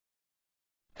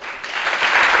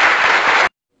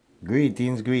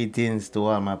Greetings to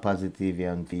all my positive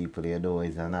young people. You know,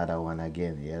 it's another one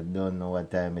again. You don't know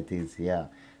what time it is, yeah.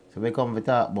 So we come to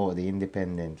talk about the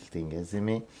independence thing, you see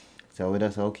me? So we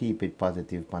just all keep it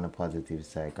positive on the positive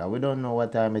side. 'Cause we don't know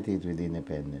what time it is with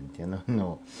independent, you know?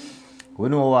 No. We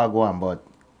know what go on, but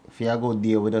if you a good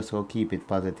day, we just all keep it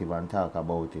positive and talk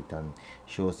about it and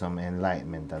show some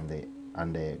enlightenment on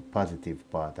the positive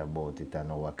part about it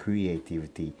and our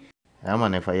creativity. Yeah,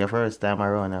 man, if it's your first time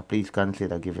around, please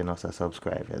consider giving us a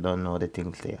subscribe. You don't know the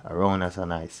things there. Around us are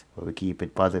nice, but we keep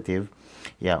it positive.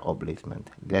 Yeah, upliftment.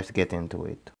 Let's get into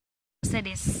it. Say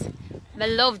this. I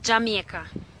love Jamaica.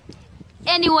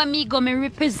 Anywhere me go, me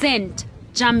represent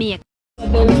Jamaica.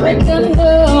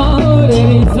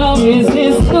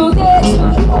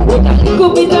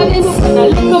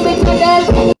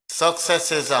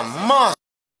 Success is a must.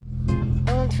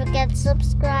 Don't forget to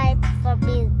subscribe for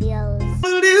videos.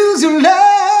 Lose your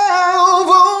love,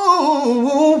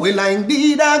 oh, well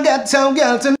indeed I got some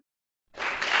girl to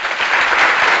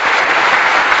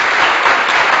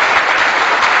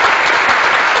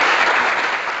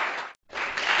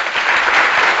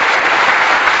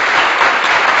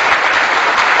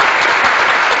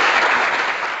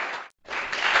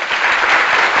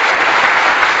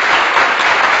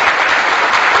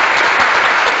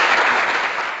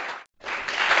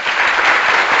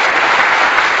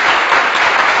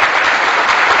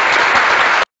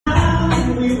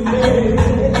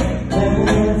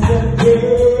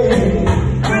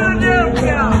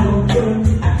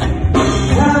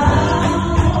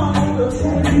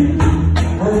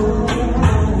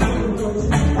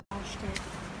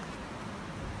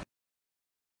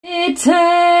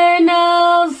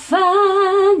Eternal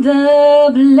Father,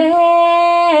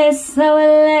 bless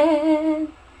our land.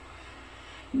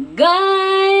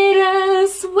 Guide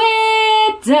us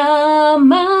with a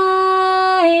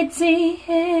mighty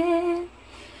hand.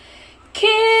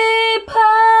 Keep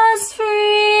us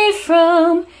free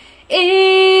from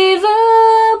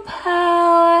evil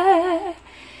power.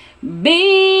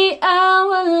 Be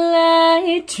our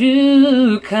light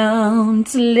through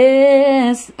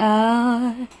countless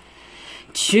hours.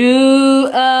 To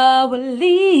our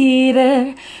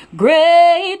leader,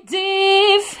 great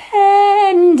defender,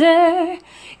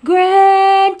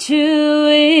 grant you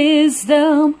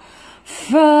wisdom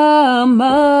from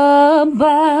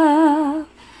above.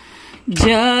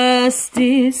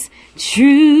 Justice,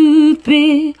 truth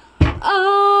be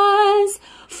ours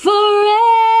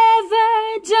forever.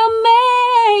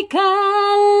 Jamaica,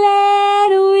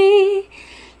 let we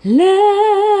love.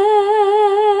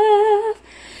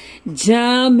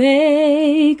 Jamaica,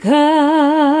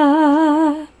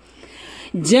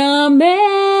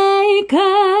 Jamaica,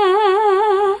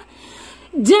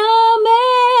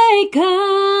 Jamaica,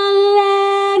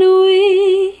 let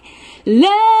we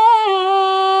love.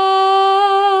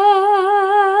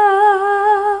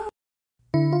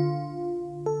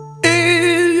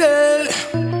 yeah.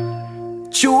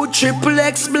 Two triple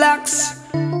X blacks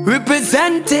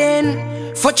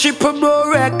representing for Triple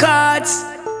Bro Records.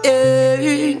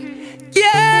 Yeah,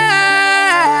 yeah,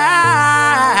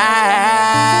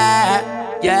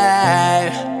 yeah,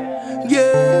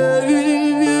 yeah,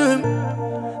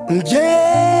 yeah.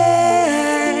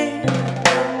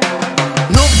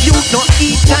 No view, no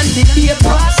eat and the day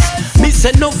pass. Me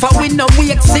say no for we no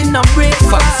wakes in no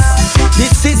breakfast. The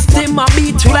system a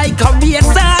beat you like a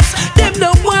racers. Them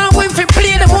the one when we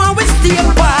play, the one we stay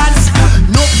pass.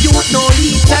 No view, no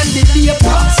eat and the day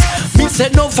pass. Me say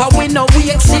no for we no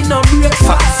wakes in no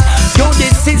breakfast. Yo, the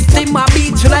system a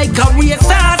beat you like a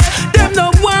racers. Them the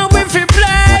one when we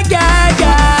play, yeah,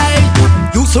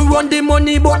 yeah. Used to run the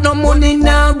money, but no money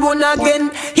now run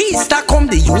again. Easter come,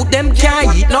 the youth them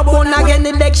can't eat no bun again.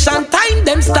 Election time,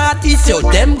 them start is yo,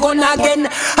 them gone again.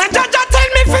 And Jaja tell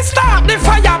me if we start the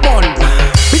fire burn.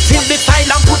 We till the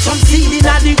tile and put some seed in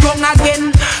the ground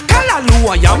again.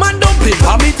 Kalalua, ya man don't play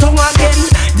for me tongue again.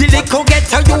 The little get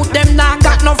to you, them now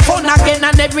got no fun again.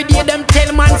 And every day them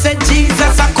tell man say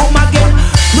Jesus a come again.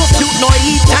 No cute, no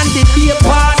eat and the day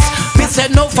pass. Me say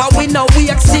no for we no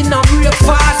wakes in no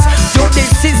breakfast. Yo, the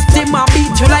system a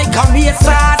beat you like a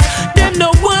racers. Them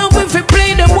no one we fi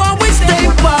play, them one we stay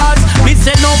fast. Me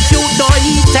say no cute, no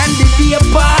eat and the day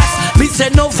pass. Me say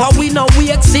no for we no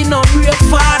wakes in no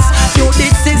breakfast. Yo, the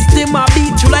system a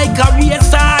beat you like a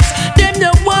racers. Them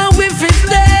the one we fi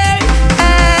stay.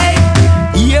 Hey,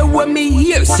 yeah, when me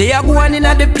hear say I go on in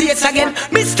the place again.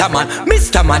 Mr.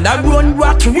 Man, I run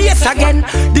rat race again.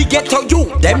 The ghetto you,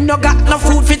 them no got no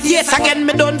food for days again.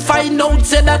 Me don't find out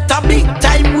say that a big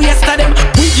time waste of them.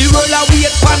 We the roll away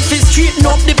pants fi straighten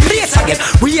up the place again.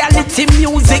 Reality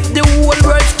music, the whole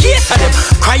world's case of them.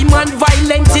 Crime and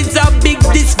violence is a big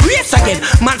disgrace.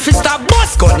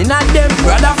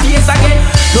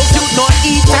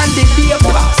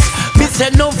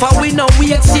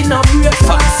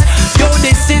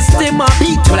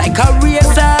 a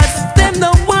racers. Them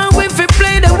the one we fi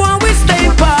play, the one we stay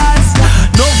past.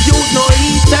 No you no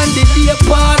eat and the day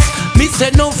pass. Me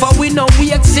say no for we no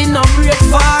wakes in no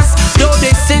breakfast. Though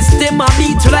the system a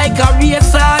beat like a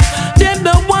racers. Them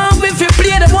the one we fi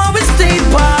play, the one we stay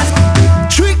past.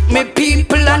 Trick me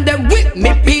people and them whip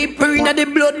me people. Inna the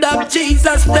blood of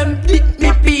Jesus, them beat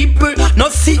me people. No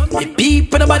sick me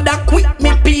people, no bother quit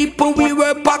me people. We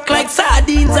were packed like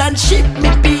sardines and ship me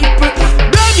people.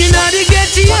 Down inna the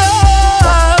ghetto,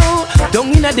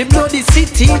 down inna the bloody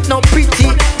city, it no pretty.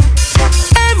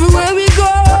 Everywhere we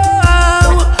go,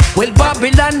 well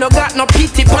Babylon no got no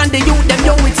pity. Pon the youth, them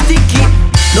know it's sticky.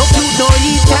 No food, no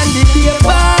eat and the beer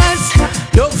bars.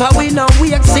 Love how we no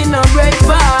wakes in a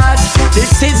breakfast. The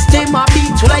system a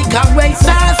beat like a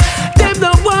racers. Them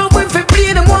the one we fi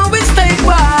play, the one we stay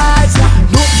fast.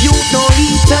 No youth, no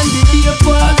eat and the beer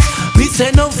bars. We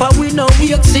say no for we no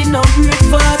wakes in a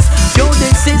breakfast. Yo,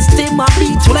 the system a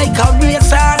beat like a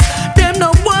racers. Them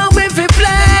the one we fi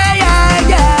play,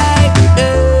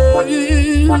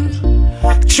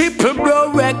 Triple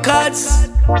Bro Records.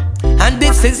 And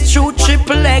this is true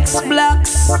Triple X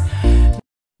Blocks.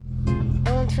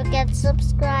 Don't forget to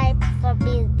subscribe for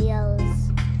videos.